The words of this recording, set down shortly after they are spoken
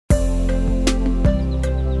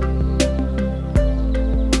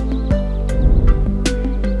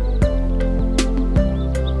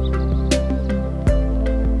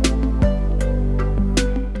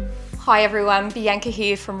Hi everyone, Bianca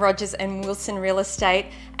here from Rogers and Wilson Real Estate,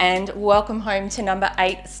 and welcome home to number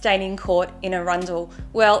 8 Steyning Court in Arundel.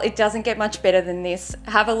 Well, it doesn't get much better than this.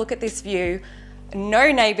 Have a look at this view.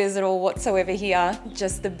 No neighbours at all whatsoever here,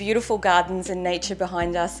 just the beautiful gardens and nature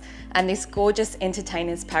behind us and this gorgeous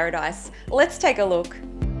entertainer's paradise. Let's take a look.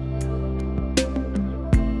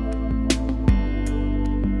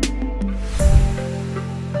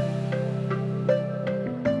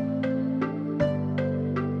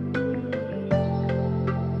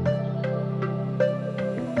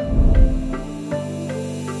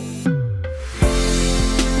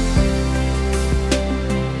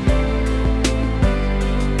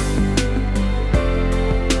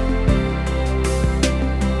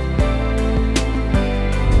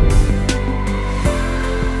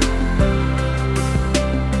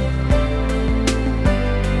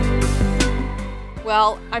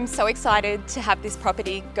 Well, I'm so excited to have this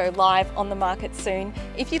property go live on the market soon.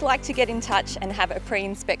 If you'd like to get in touch and have a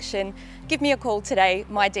pre-inspection, give me a call today.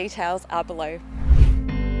 My details are below.